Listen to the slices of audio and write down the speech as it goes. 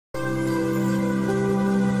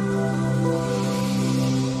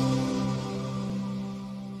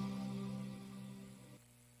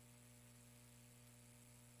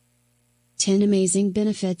10 amazing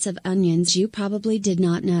benefits of onions you probably did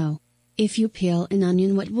not know. If you peel an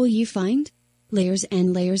onion, what will you find? Layers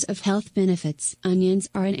and layers of health benefits. Onions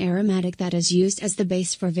are an aromatic that is used as the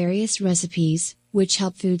base for various recipes, which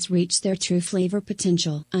help foods reach their true flavor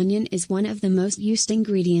potential. Onion is one of the most used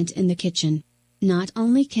ingredient in the kitchen. Not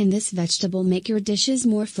only can this vegetable make your dishes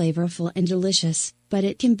more flavorful and delicious, but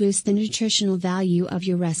it can boost the nutritional value of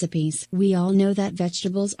your recipes. We all know that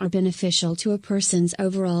vegetables are beneficial to a person's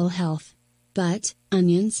overall health. But,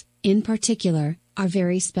 onions, in particular, are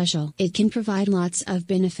very special. It can provide lots of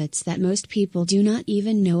benefits that most people do not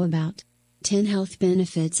even know about. 10 health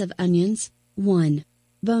benefits of onions. 1.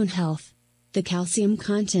 Bone health. The calcium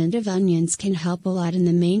content of onions can help a lot in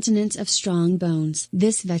the maintenance of strong bones.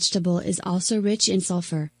 This vegetable is also rich in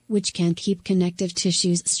sulfur, which can keep connective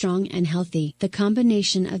tissues strong and healthy. The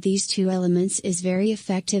combination of these two elements is very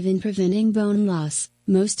effective in preventing bone loss,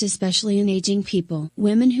 most especially in aging people.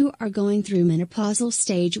 Women who are going through menopausal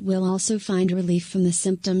stage will also find relief from the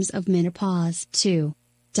symptoms of menopause. 2.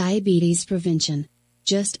 Diabetes prevention.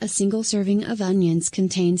 Just a single serving of onions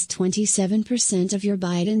contains 27% of your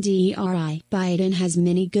biotin DERI. Biotin has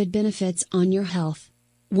many good benefits on your health,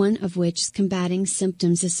 one of which is combating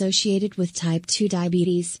symptoms associated with type 2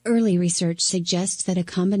 diabetes. Early research suggests that a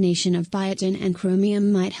combination of biotin and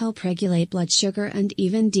chromium might help regulate blood sugar and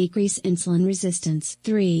even decrease insulin resistance.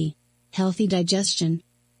 3. Healthy digestion.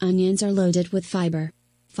 Onions are loaded with fiber.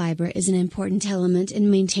 Fiber is an important element in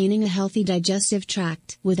maintaining a healthy digestive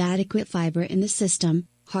tract. With adequate fiber in the system,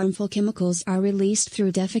 harmful chemicals are released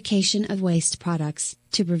through defecation of waste products,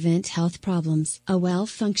 to prevent health problems. A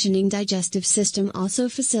well-functioning digestive system also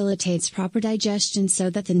facilitates proper digestion so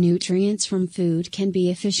that the nutrients from food can be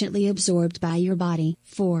efficiently absorbed by your body.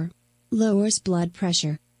 4. Lowers blood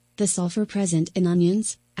pressure. The sulfur present in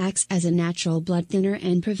onions acts as a natural blood thinner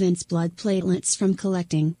and prevents blood platelets from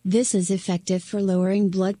collecting. This is effective for lowering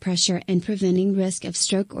blood pressure and preventing risk of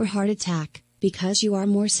stroke or heart attack, because you are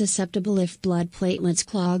more susceptible if blood platelets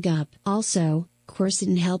clog up. Also,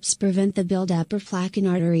 quercetin helps prevent the buildup of plaque in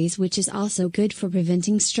arteries, which is also good for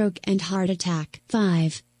preventing stroke and heart attack.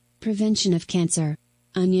 5. Prevention of cancer.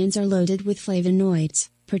 Onions are loaded with flavonoids,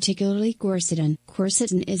 particularly quercetin.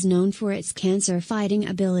 Quercetin is known for its cancer-fighting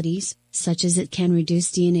abilities, such as it can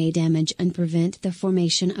reduce DNA damage and prevent the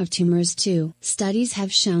formation of tumors too. Studies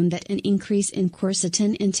have shown that an increase in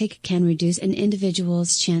quercetin intake can reduce an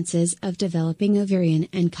individual's chances of developing ovarian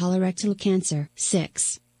and colorectal cancer.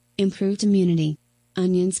 6. Improved immunity.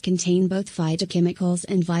 Onions contain both phytochemicals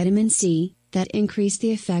and vitamin C, that increase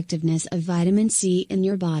the effectiveness of vitamin C in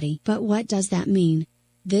your body. But what does that mean?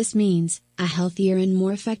 This means a healthier and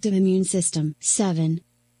more effective immune system. 7.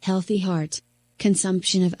 Healthy heart.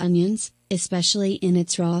 Consumption of onions, especially in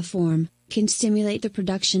its raw form, can stimulate the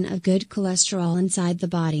production of good cholesterol inside the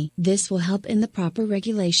body. This will help in the proper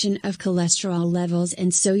regulation of cholesterol levels,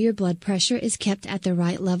 and so your blood pressure is kept at the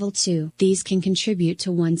right level too. These can contribute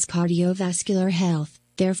to one's cardiovascular health,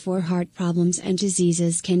 therefore heart problems and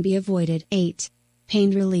diseases can be avoided. 8.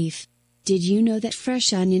 Pain relief. Did you know that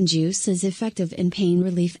fresh onion juice is effective in pain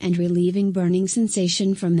relief and relieving burning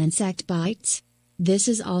sensation from insect bites? This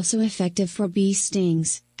is also effective for bee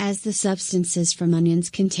stings, as the substances from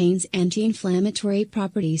onions contains anti-inflammatory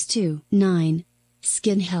properties too. 9.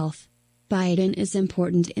 Skin health. Biotin is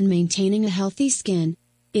important in maintaining a healthy skin.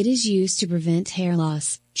 It is used to prevent hair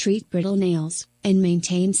loss, treat brittle nails, and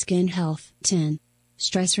maintain skin health. 10.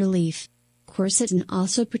 Stress relief. Quercetin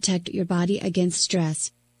also protect your body against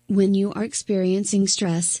stress. When you are experiencing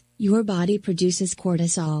stress, your body produces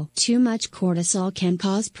cortisol. Too much cortisol can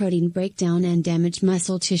cause protein breakdown and damage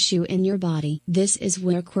muscle tissue in your body. This is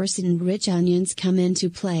where quercetin-rich onions come into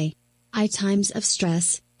play. In times of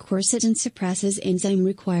stress, quercetin suppresses enzyme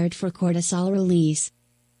required for cortisol release.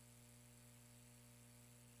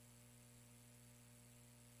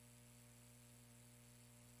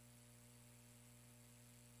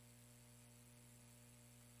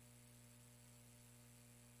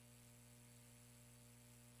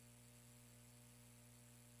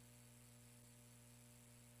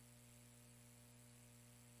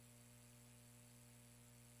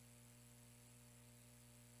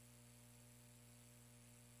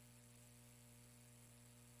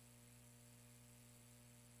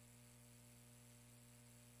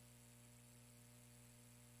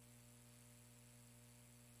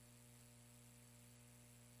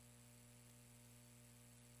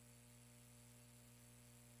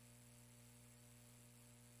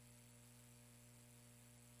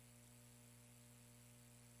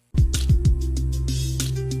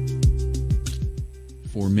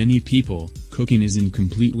 For many people, cooking is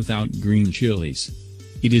incomplete without green chilies.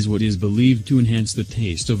 It is what is believed to enhance the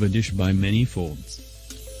taste of a dish by many folds.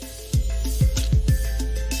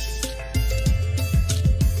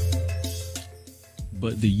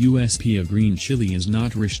 But the USP of green chili is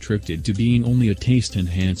not restricted to being only a taste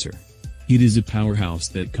enhancer. It is a powerhouse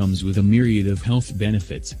that comes with a myriad of health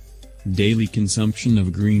benefits. Daily consumption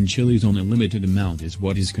of green chilies on a limited amount is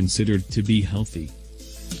what is considered to be healthy.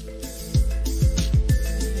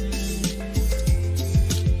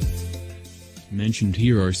 Mentioned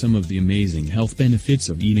here are some of the amazing health benefits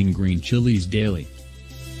of eating green chilies daily.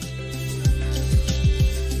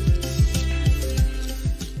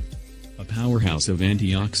 A powerhouse of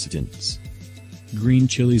antioxidants. Green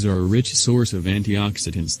chilies are a rich source of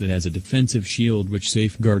antioxidants that has a defensive shield which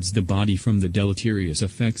safeguards the body from the deleterious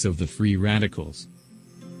effects of the free radicals.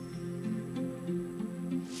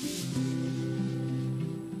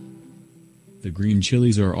 The green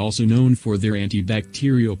chilies are also known for their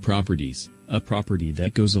antibacterial properties, a property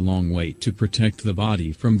that goes a long way to protect the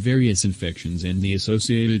body from various infections and the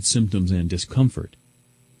associated symptoms and discomfort.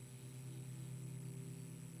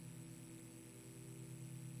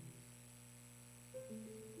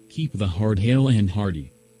 Keep the heart hale and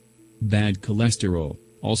hearty. Bad cholesterol,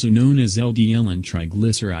 also known as LDL and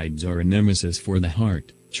triglycerides, are a nemesis for the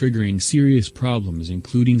heart, triggering serious problems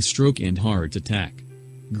including stroke and heart attack.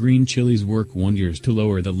 Green chilies work wonders to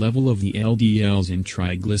lower the level of the LDLs and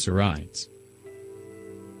triglycerides.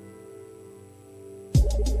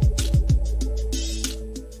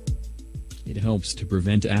 It helps to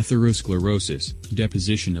prevent atherosclerosis,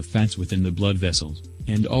 deposition of fats within the blood vessels,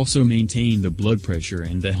 and also maintain the blood pressure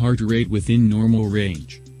and the heart rate within normal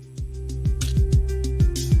range.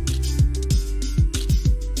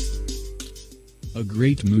 A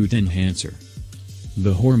great mood enhancer.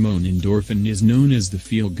 The hormone endorphin is known as the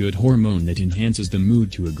feel-good hormone that enhances the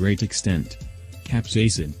mood to a great extent.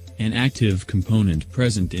 Capsaicin, an active component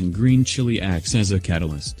present in green chili, acts as a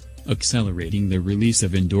catalyst, accelerating the release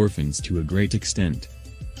of endorphins to a great extent.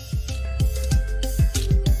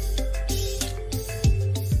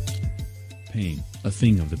 Pain, a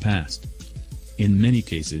thing of the past. In many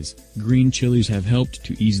cases, green chilies have helped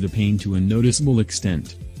to ease the pain to a noticeable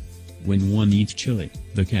extent. When one eats chili,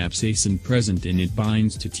 the capsaicin present in it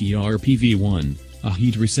binds to TRPV1, a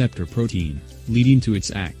heat receptor protein, leading to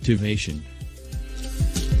its activation.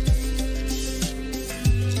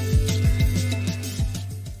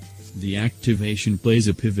 The activation plays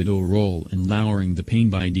a pivotal role in lowering the pain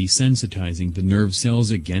by desensitizing the nerve cells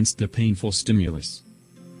against the painful stimulus.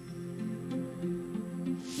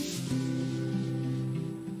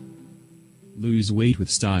 Lose weight with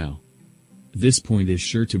style. This point is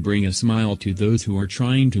sure to bring a smile to those who are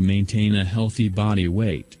trying to maintain a healthy body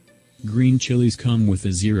weight. Green chilies come with a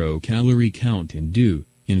 0-calorie count and do,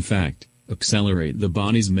 in fact, accelerate the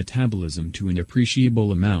body's metabolism to an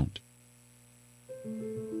appreciable amount.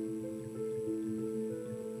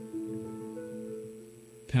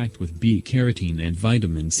 Packed with B-carotene and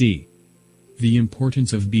vitamin C. The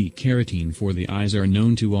importance of B-carotene for the eyes are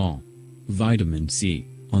known to all. Vitamin C,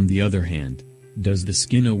 on the other hand, does the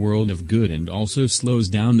skin a world of good and also slows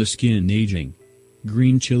down the skin aging.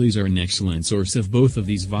 Green chilies are an excellent source of both of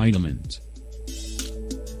these vitamins.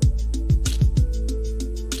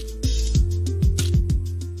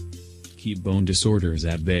 Keep bone disorders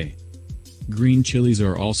at bay. Green chilies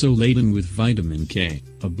are also laden with vitamin K,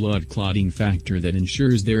 a blood clotting factor that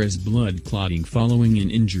ensures there is blood clotting following an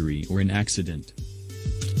injury or an accident.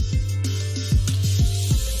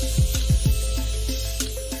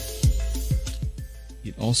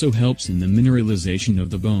 It also helps in the mineralization of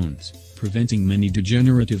the bones, preventing many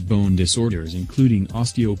degenerative bone disorders including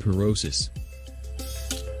osteoporosis.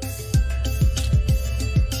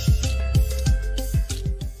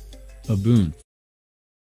 A boon.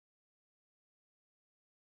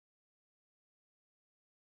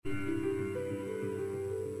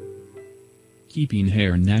 Keeping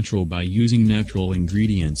hair natural by using natural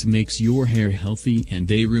ingredients makes your hair healthy and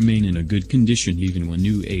they remain in a good condition even when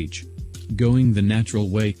you age. Going the natural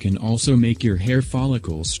way can also make your hair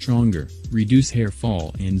follicles stronger, reduce hair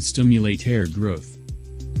fall and stimulate hair growth.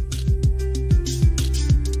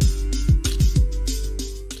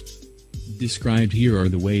 Described here are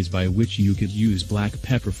the ways by which you could use black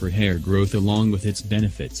pepper for hair growth along with its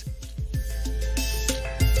benefits.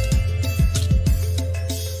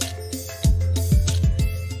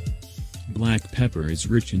 Black pepper is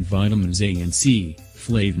rich in vitamins A and C,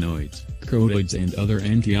 flavonoids, carotenoids and other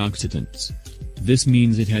antioxidants. This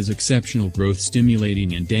means it has exceptional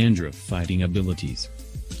growth-stimulating and dandruff-fighting abilities.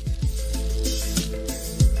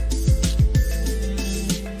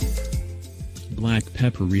 Black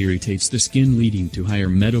pepper irritates the skin, leading to higher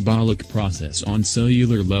metabolic process on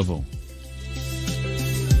cellular level.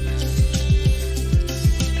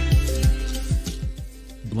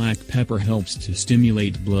 Black pepper helps to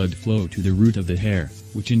stimulate blood flow to the root of the hair,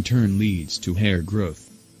 which in turn leads to hair growth.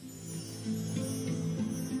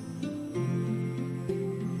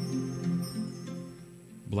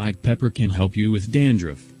 Black pepper can help you with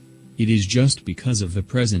dandruff. It is just because of the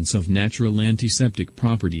presence of natural antiseptic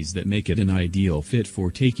properties that make it an ideal fit for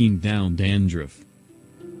taking down dandruff.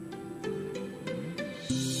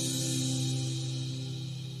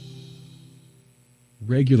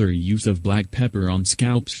 Regular use of black pepper on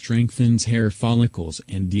scalp strengthens hair follicles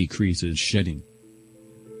and decreases shedding.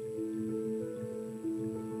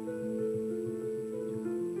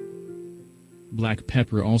 Black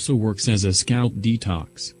pepper also works as a scalp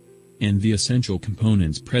detox, and the essential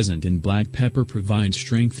components present in black pepper provide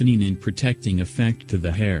strengthening and protecting effect to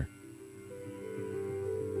the hair.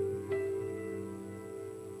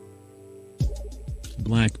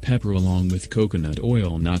 Black pepper along with coconut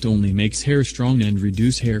oil not only makes hair strong and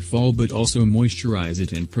reduce hair fall, but also moisturize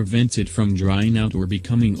it and prevents it from drying out or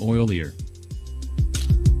becoming oilier.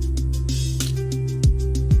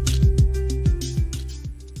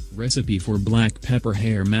 Recipe for black pepper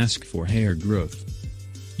hair mask for hair growth.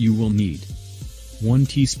 You will need 1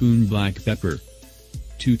 teaspoon black pepper,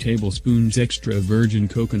 2 tablespoons extra virgin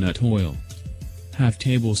coconut oil, ½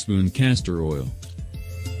 tablespoon castor oil.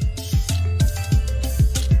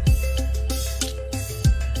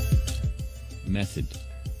 Method.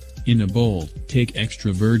 In a bowl, take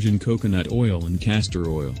extra virgin coconut oil and castor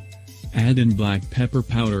oil. Add in black pepper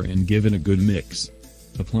powder and give it a good mix.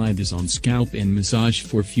 Apply this on scalp and massage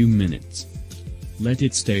for few minutes. Let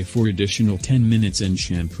it stay for additional 10 minutes and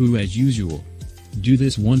shampoo as usual. Do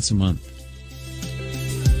this once a month.